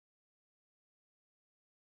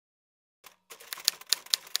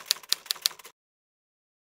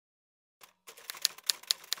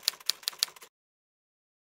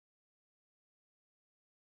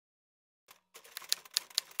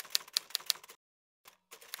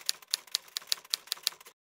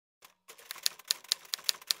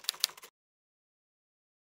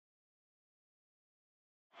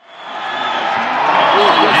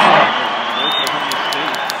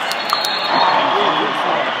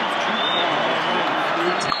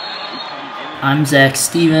I'm Zach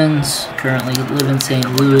Stevens, currently live in St.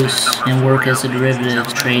 Louis and work as a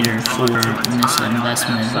derivatives trader for Nissa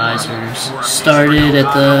Investment Advisors. Started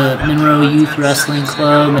at the Monroe Youth Wrestling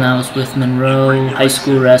Club and I was with Monroe High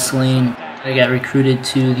School Wrestling. I got recruited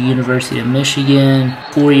to the University of Michigan,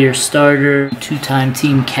 4-year starter, 2-time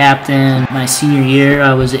team captain. My senior year,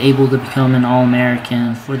 I was able to become an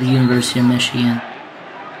All-American for the University of Michigan.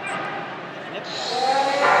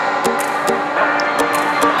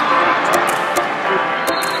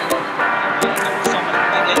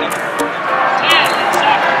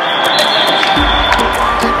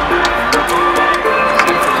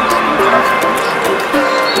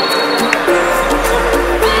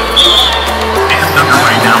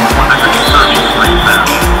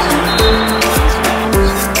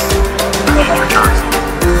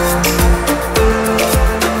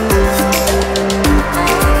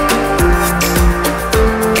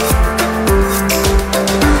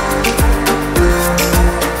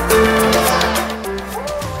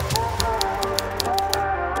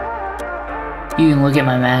 You can look at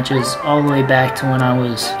my matches all the way back to when I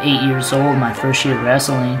was 8 years old, my first year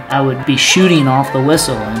wrestling. I would be shooting off the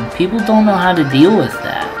whistle, and people don't know how to deal with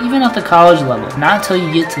that. Even at the college level, not until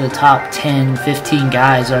you get to the top 10, 15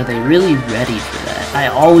 guys are they really ready for that. I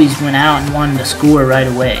always went out and wanted to score right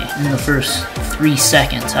away. In the first 3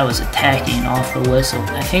 seconds, I was attacking off the whistle.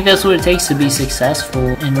 I think that's what it takes to be successful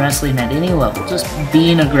in wrestling at any level, just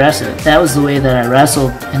being aggressive. That was the way that I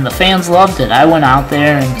wrestled, and the fans loved it. I went out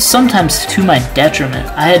there, and sometimes to my detriment,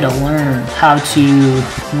 I had to learn how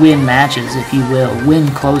to win matches, if you will, win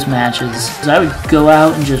close matches. I would go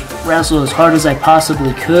out and just wrestle as hard as I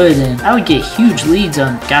possibly could, and I would get huge leads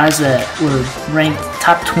on guys that were ranked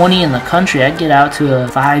top 20 in the country. I'd get out to a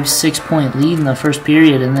 5-6 point lead in the first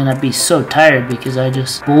period, and then I'd be so tired because I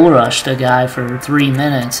just bull rushed a guy for 3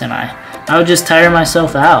 minutes, and I would just tire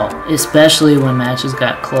myself out, especially when matches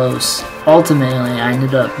got close. Ultimately, I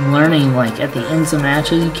ended up learning, like, at the ends of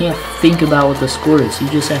matches, you can't think about what the score is. You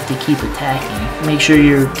just have to keep attacking. Make sure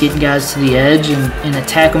you're getting guys to the edge and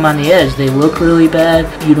attack them on the edge. They look really bad.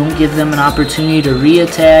 You don't give them an opportunity to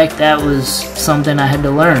re-attack. That was something I had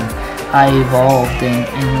to learn. I evolved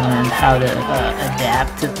and learned how to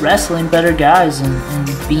adapt to wrestling better guys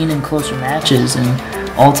and being in closer matches,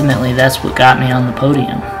 and ultimately that's what got me on the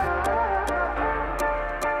podium.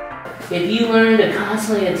 If you learn to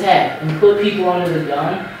constantly attack and put people under the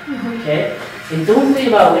gun, okay, and don't think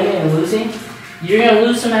about winning and losing, you're going to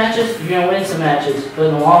lose some matches, you're going to win some matches, but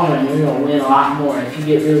in the long run you're going to win a lot more if you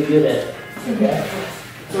get really good at it, okay?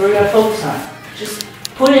 So we're going to focus on just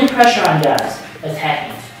putting pressure on guys,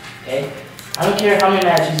 attacking. Okay? I don't care how many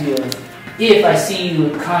matches you win, if I see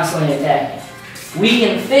you constantly attacking. We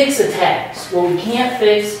can fix attacks. What we can't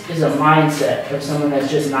fix is a mindset of someone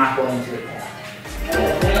that's just not going to attack.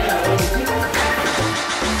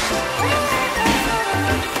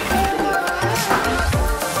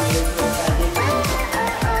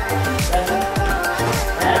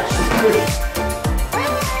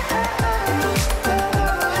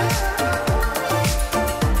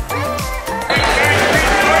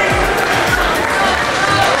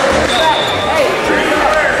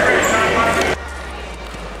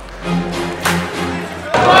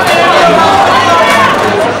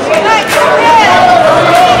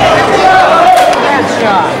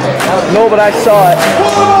 No, but I saw it.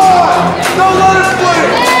 Don't let us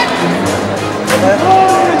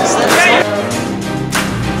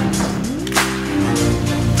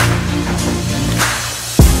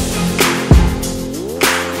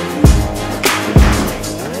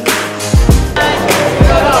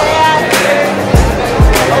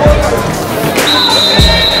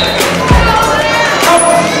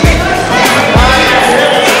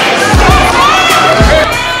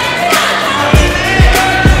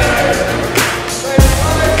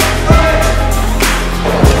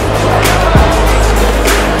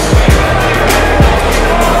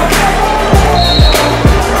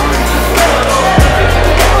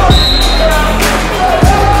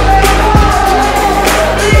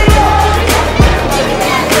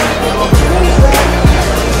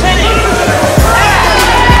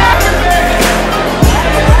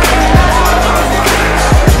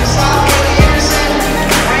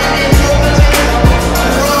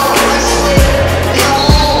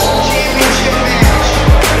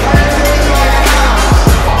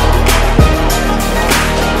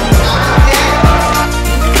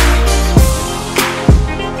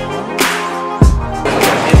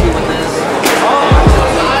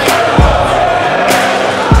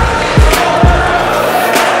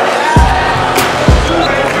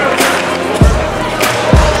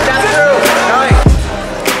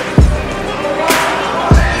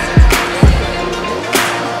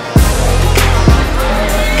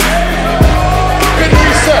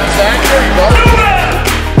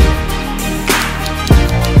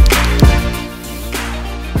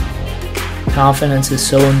Confidence is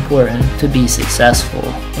so important to be successful,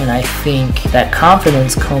 and I think that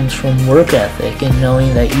confidence comes from work ethic and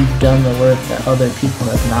knowing that you've done the work that other people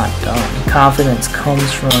have not done. Confidence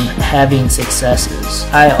comes from having successes.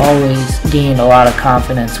 I always gained a lot of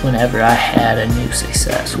confidence whenever I had a new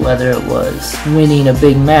success, whether it was winning a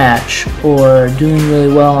big match or doing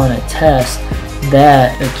really well on a test.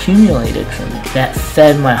 That accumulated for me. That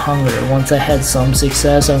fed my hunger. Once I had some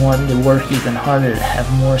success, I wanted to work even harder to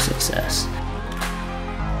have more success.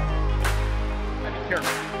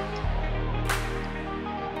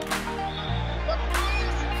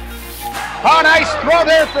 Oh, nice throw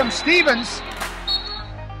there from Stevens.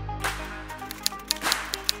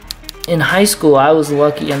 In high school, I was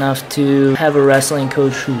lucky enough to have a wrestling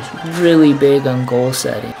coach who's really big on goal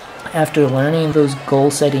setting. After learning those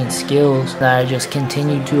goal-setting skills that I just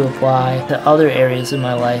continued to apply to other areas of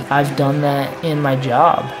my life, I've done that in my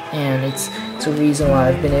job, and it's a reason why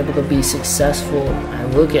I've been able to be successful. I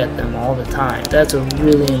look at them all the time. That's a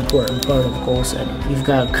really important part of goal setting. You've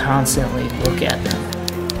got to constantly look at them.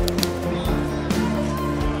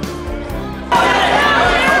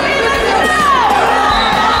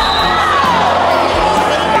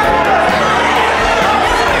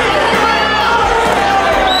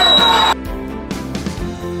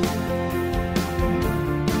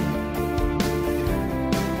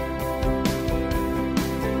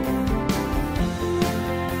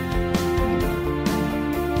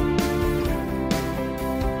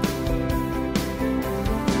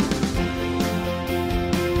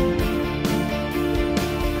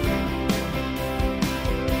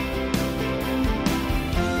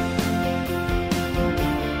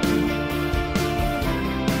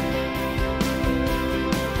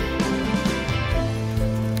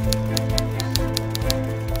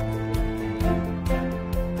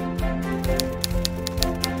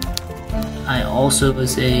 I also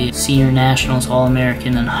was a senior nationals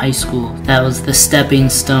All-American in high school. That was the stepping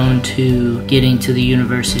stone to getting to the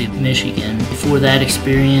University of Michigan. Before that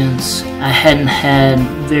experience, I hadn't had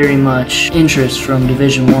very much interest from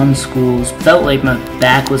Division I schools. Felt like my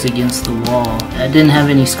back was against the wall. I didn't have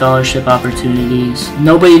any scholarship opportunities.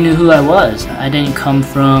 Nobody knew who I was. I didn't come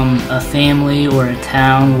from a family or a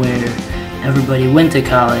town where everybody went to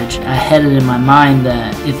college. I had it in my mind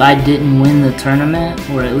that if I didn't win the tournament,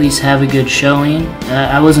 or at least have a good showing,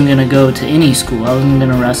 I wasn't going to go to any school. I wasn't going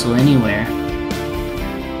to wrestle anywhere.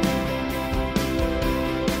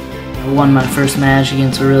 I won my first match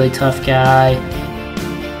against a really tough guy.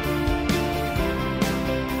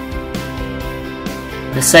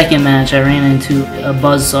 The second match, I ran into a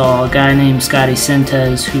buzzsaw, a guy named Scotty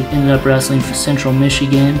Sintez, who ended up wrestling for Central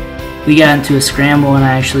Michigan. We got into a scramble and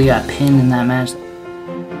I actually got pinned in that match.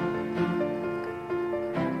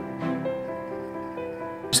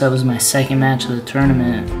 So that was my second match of the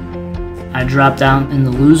tournament. I dropped out in the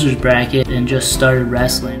loser's bracket and just started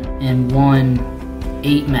wrestling and won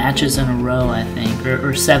 8 matches in a row, I think,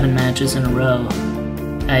 or 7 matches in a row.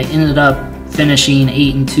 I ended up finishing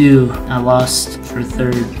 8-2. I lost for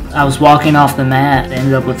 3rd. I was walking off the mat, I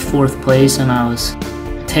ended up with 4th place, and I was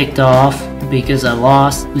ticked off because I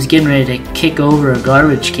lost. I was getting ready to kick over a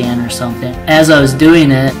garbage can or something. As I was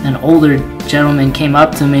doing it, an older gentleman came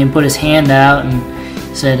up to me and put his hand out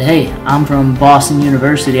and said, "Hey, I'm from Boston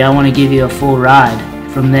University. I want to give you a full ride."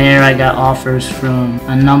 From there, I got offers from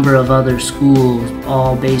a number of other schools,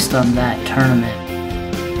 all based on that tournament.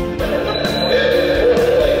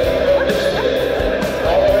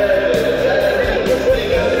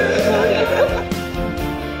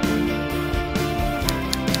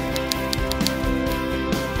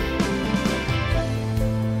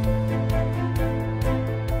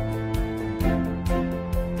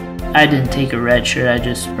 I didn't take a red shirt, I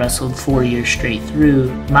just wrestled 4 years straight through.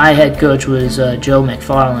 My head coach was Joe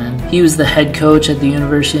McFarland. He was the head coach at the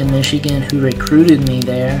University of Michigan who recruited me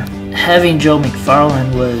there. Having Joe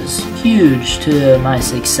McFarland was huge to my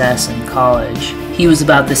success in college. He was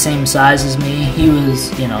about the same size as me. He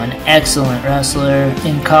was, an excellent wrestler.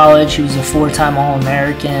 In college, he was a 4-time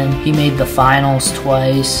All-American. He made the finals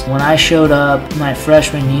twice. When I showed up my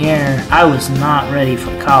freshman year, I was not ready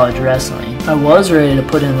for college wrestling. I was ready to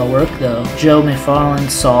put in the work though. Joe McFarland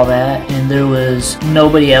saw that, and there was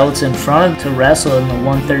nobody else in front to wrestle in the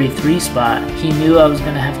 133 spot. He knew I was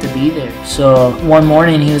going to have to be there. So one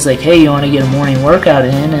morning he was like, "Hey, you want to get a morning workout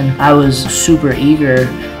in?" And I was super eager.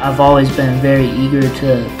 I've always been very eager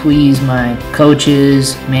to please my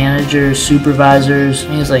coaches, managers, supervisors.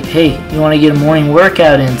 And he was like, "Hey, you want to get a morning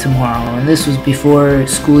workout in tomorrow?" And this was before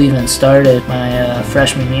school even started, my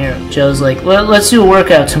freshman year. Joe's like, "Let's do a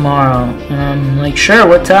workout tomorrow." And I'm like, "Sure,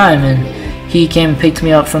 what time?" And he came and picked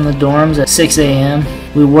me up from the dorms at 6 a.m.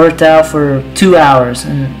 We worked out for 2 hours,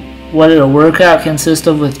 and what did a workout consist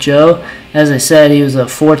of with Joe? As I said, he was a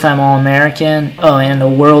 4-time All-American, and a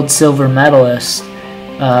world silver medalist.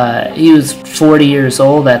 He was 40 years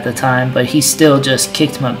old at the time, but he still just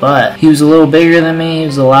kicked my butt. He was a little bigger than me, he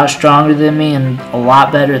was a lot stronger than me, and a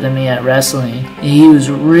lot better than me at wrestling. He was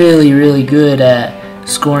really, really good at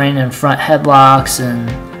scoring in front headlocks and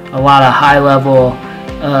a lot of high-level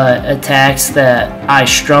attacks that I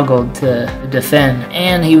struggled to defend.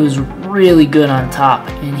 And he was really good on top,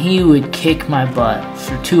 and he would kick my butt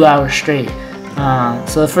for 2 hours straight.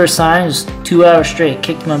 So the first time, just 2 hours straight,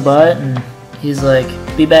 kicked my butt, and he's like,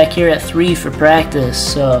 be back here at 3 for practice.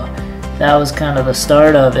 So that was kind of the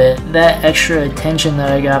start of it. That extra attention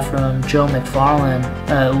that I got from Joe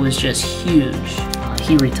McFarlane was just huge.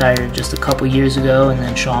 He retired just a couple years ago, and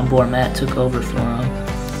then Sean Bourmet took over for him.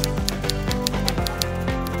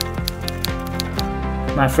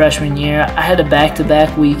 My freshman year, I had a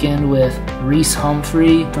back-to-back weekend with Reese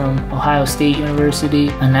Humphrey from Ohio State University,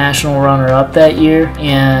 a national runner-up that year,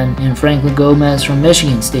 and Franklin Gomez from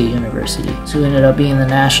Michigan State University, who ended up being the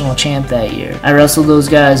national champ that year. I wrestled those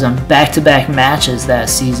guys on back-to-back matches that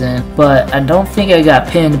season, but I don't think I got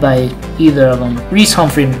pinned by either of them. Reese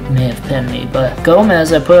Humphrey may have pinned me, but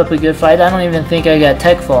Gomez, I put up a good fight. I don't even think I got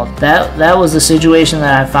tech fault. That was the situation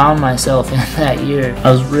that I found myself in that year.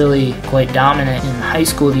 I was really quite dominant in high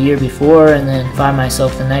school the year before, and then find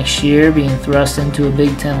myself the next year being thrust into a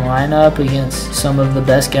Big Ten lineup against some of the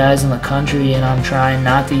best guys in the country, and I'm trying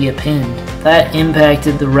not to get pinned. That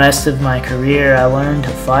impacted the rest of my career. I learned to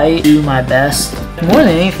fight, do my best. More than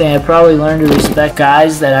anything, I probably learned to respect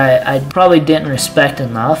guys that I probably didn't respect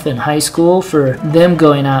enough in high school for them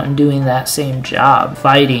going out and doing that same job,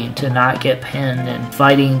 fighting to not get pinned and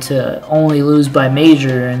fighting to only lose by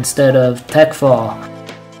major instead of tech fall.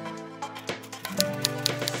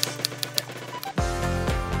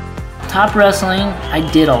 Top wrestling, I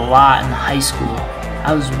did a lot in high school.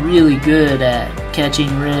 I was really good at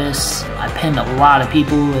catching wrists. I pinned a lot of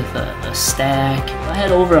people with a stack. I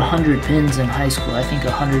had over 100 pins in high school. I think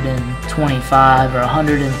 125 or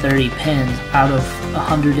 130 pins out of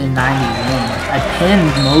 190 wins. I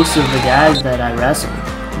pinned most of the guys that I wrestled.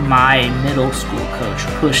 My middle school coach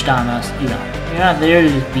pushed on us, you're not there to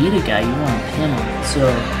just beat a guy, you want to pin him. So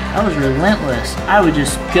I was relentless. I would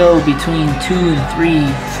just go between 2 and 3,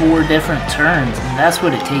 4 different turns, and that's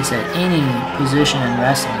what it takes at any position in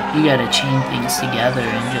wrestling. You gotta chain things together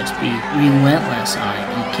and just be relentless on it.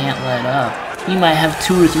 You can't let up. You might have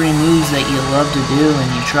 2 or 3 moves that you love to do, and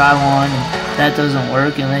you try one and that doesn't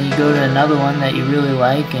work, and then you go to another one that you really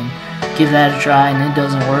like and give that a try, and it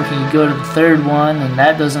doesn't work, and you go to the third one and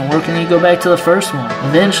that doesn't work, and then you go back to the first one.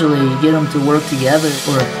 Eventually you get them to work together.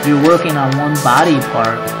 Or if you're working on one body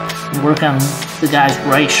part, you work on the guy's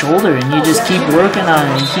right shoulder, and you just keep working on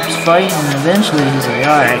it, and he keeps fighting, and eventually he's like,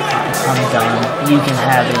 alright, I'm done, you can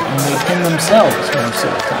have it, and they pin themselves most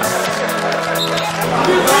of the time.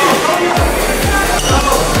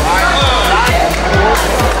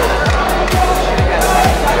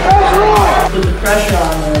 Put the pressure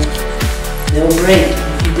on them, they'll break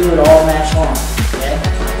if you do it all match long, okay?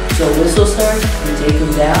 So whistle starts, you take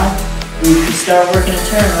them down, you start working a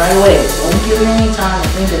turn right away. Don't give them any time to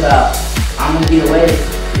think about, I'm going to be away.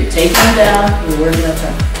 You take them down, you're working a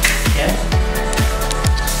turn, okay?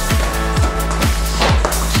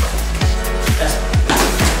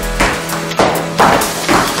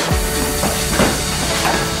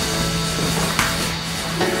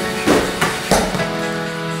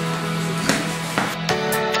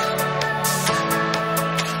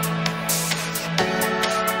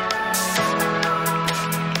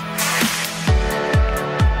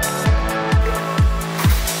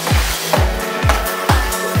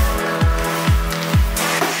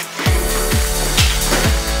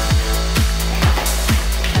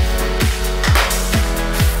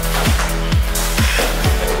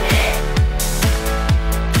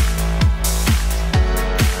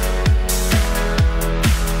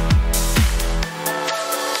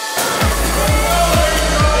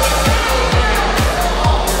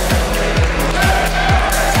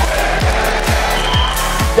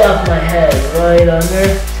 Stuff my head right under.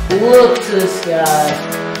 Look at this guy.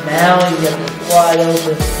 Now you got this wide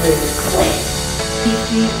open space. Beep,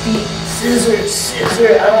 beep, beep. Scissor,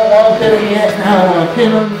 scissor. I don't want to pin him yet. Now I want to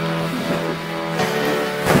pin him.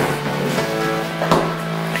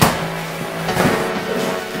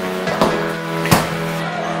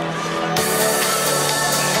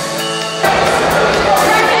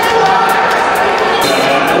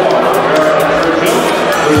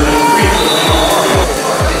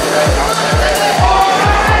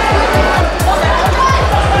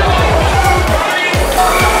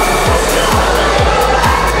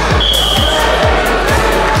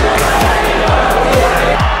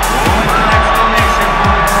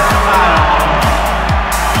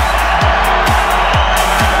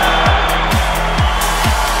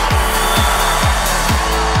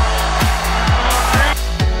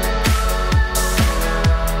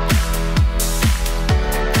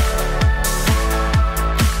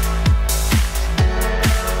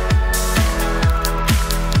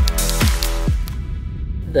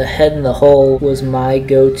 head in the hole was my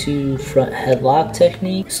go-to front headlock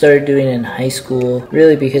technique. Started doing it in high school,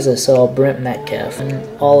 really because I saw Brent Metcalf and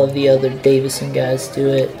all of the other Davison guys do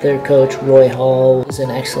it. Their coach, Roy Hall, was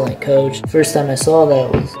an excellent coach. First time I saw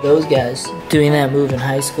that was those guys doing that move in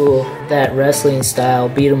high school. That wrestling style,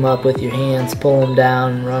 beat them up with your hands, pull them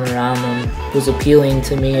down and run around them, was appealing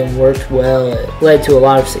to me and worked well. It led to a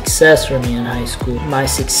lot of success for me in high school. My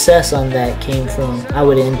success on that came from, I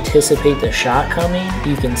would anticipate the shot coming.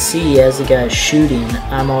 You can see as the guy's shooting,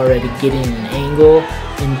 I'm already getting an angle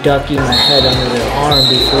and ducking my head under their arm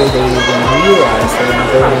before they even realize that I'm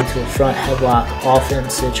going into a front headlock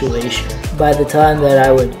offense situation. By the time that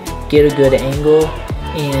I would get a good angle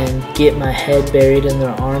and get my head buried in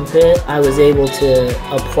their armpit, I was able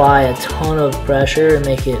to apply a ton of pressure and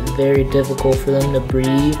make it very difficult for them to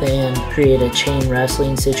breathe and create a chain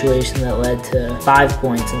wrestling situation that led to 5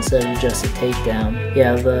 points instead of just a takedown.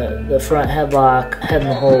 Yeah, the front headlock, head in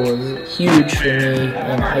the hole, was huge for me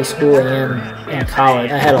in high school and in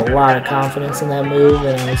college. I had a lot of confidence in that move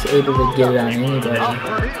and I was able to get it on anybody.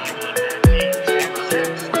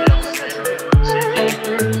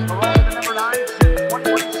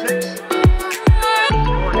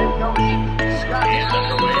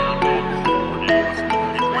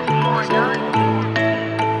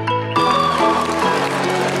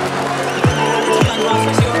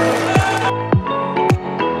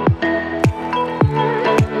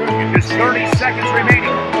 There's 30 seconds remaining.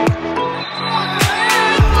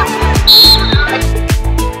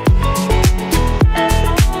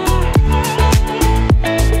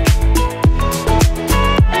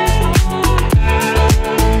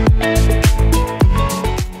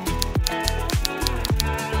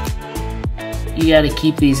 You got to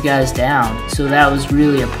keep these guys down. So that was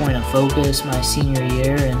really a point of focus my senior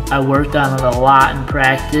year, and I worked on it a lot in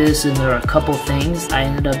practice, and there were a couple things I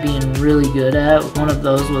ended up being really good at. One of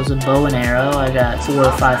those was a bow and arrow. I got 4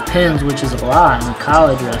 or 5 pins, which is a lot in the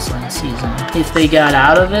college wrestling season. If they got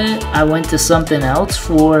out of it, I went to something else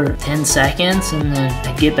for 10 seconds, and then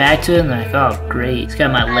I get back to it, and they're like, oh great, he's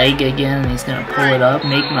got my leg again, and he's going to pull it up,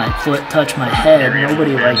 make my foot touch my head.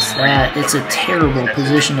 Nobody likes that. It's a terrible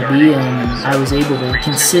position to be in, and I was able to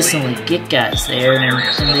consistently get guys there,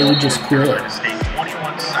 and they would just quit.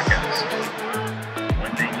 21 seconds.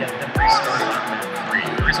 When they get them restarted on that 3,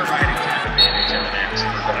 there is a riding time advantage in the next.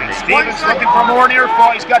 Stevens looking for more near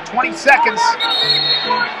fall. He's got 20 seconds.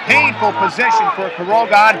 Painful position for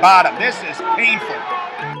Kuroga on bottom. This is painful.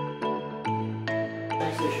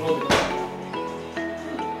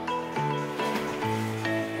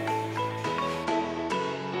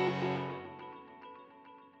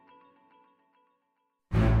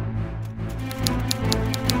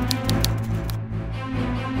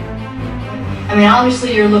 I mean,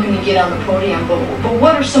 obviously you're looking to get on the podium, but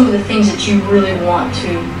what are some of the things that you really want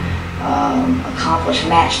to accomplish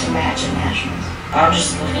match to match at Nationals? I'm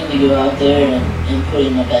just looking to go out there and put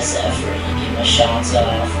in my best effort and get my shots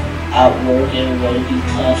off, outwork everybody, be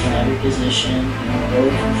tough in every position,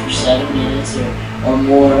 working for 7 minutes or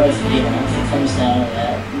more if it comes down to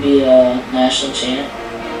that. Be a national champ,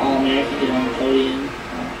 All-American, get on the podium.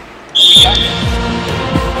 20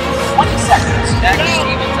 seconds. Next,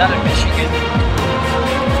 Stevens out of Michigan.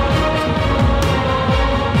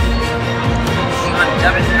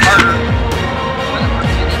 Devin Carter.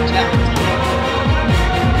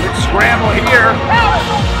 Good scramble here.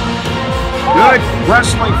 Good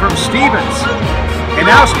wrestling from Stevens. And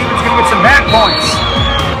now Stevens going to get some back points.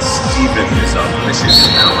 Stevens is up. This is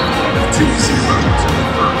now 2-0 in the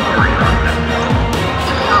third period on that.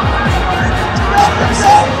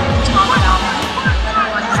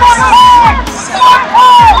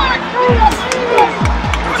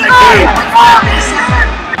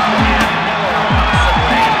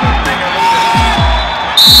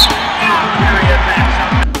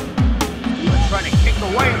 Trying to kick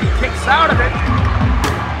away, and he kicks out of it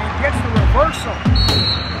and gets the reversal.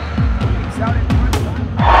 Kicks out in front.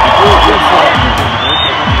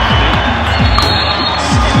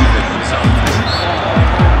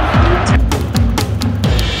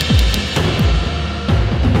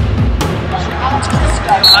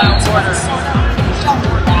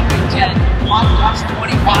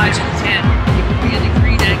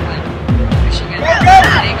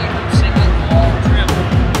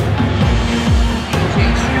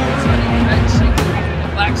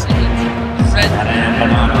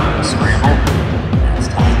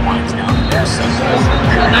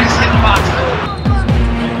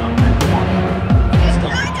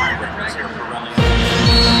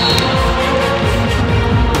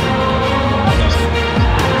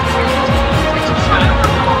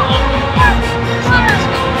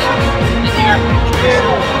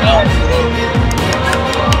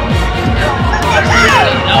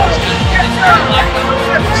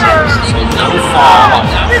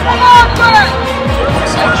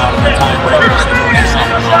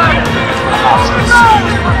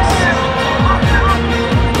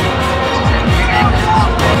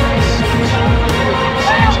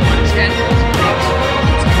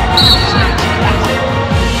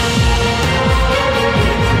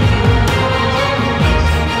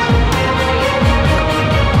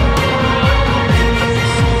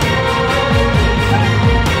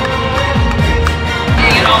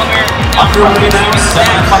 Underway now,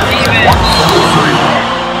 7 minutes and 1:43.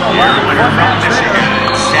 Here, winner from Michigan.